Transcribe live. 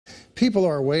People who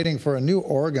are waiting for a new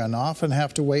organ often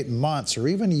have to wait months or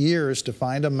even years to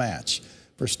find a match.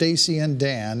 For Stacy and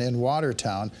Dan in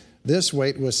Watertown, this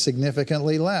wait was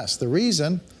significantly less. The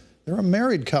reason? They're a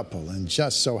married couple and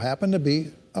just so happened to be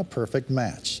a perfect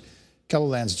match.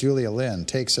 KELOLAND's Julia Lynn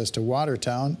takes us to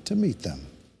Watertown to meet them.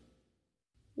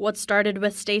 What started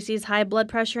with Stacy's high blood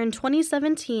pressure in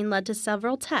 2017 led to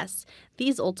several tests.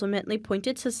 These ultimately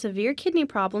pointed to severe kidney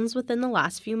problems within the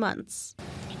last few months.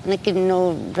 Like in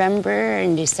November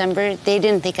and December, they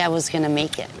didn't think I was going to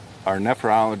make it. Our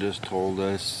nephrologist told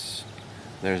us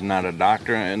there's not a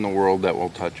doctor in the world that will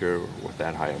touch her with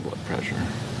that high blood pressure.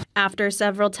 After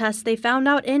several tests, they found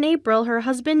out in April her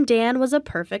husband Dan was a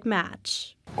perfect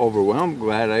match. Overwhelmed,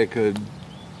 glad I could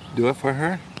do it for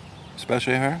her,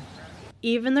 especially her.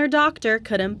 Even their doctor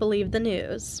couldn't believe the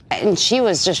news. And she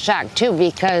was just shocked too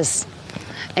because,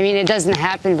 I mean, it doesn't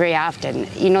happen very often,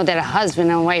 that a husband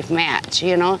and wife match,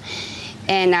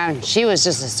 And she was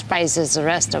just as surprised as the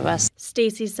rest of us.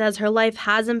 Stacy says her life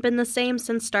hasn't been the same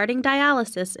since starting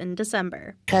dialysis in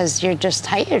December. Because you're just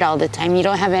tired all the time. You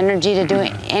don't have energy to do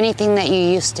anything that you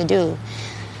used to do.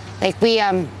 Like we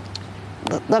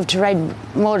love to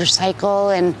ride motorcycle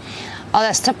and all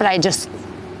that stuff, but I just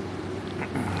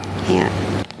can't.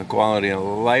 The quality of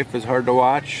life is hard to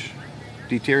watch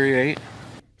deteriorate.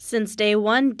 Since day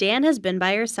one, Dan has been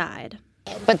by her side.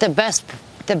 But the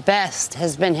best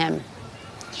has been him.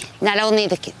 Not only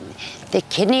the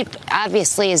kidney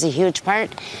obviously is a huge part,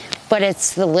 but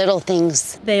it's the little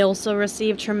things. They also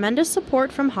receive tremendous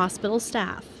support from hospital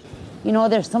staff.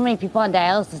 There's so many people on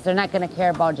dialysis, they're not going to care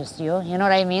about just you. You know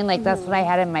what I mean? Like, that's what I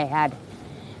had in my head.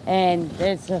 And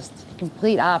it's just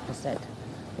complete opposite.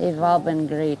 They've all been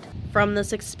great. From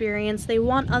this experience, they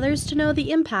want others to know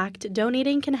the impact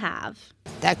donating can have.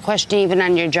 That question even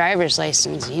on your driver's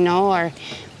license, or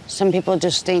some people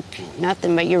just think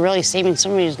nothing, but you're really saving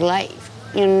somebody's life.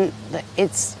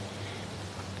 It's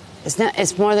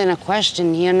more than a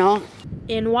question,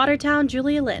 In Watertown,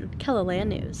 Julia Lynn, KELOLAND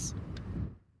News.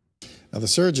 Now, the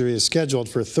surgery is scheduled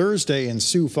for Thursday in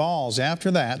Sioux Falls.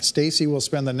 After that, Stacy will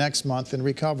spend the next month in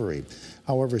recovery.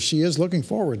 However, she is looking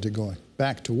forward to going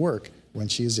back to work when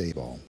she is able.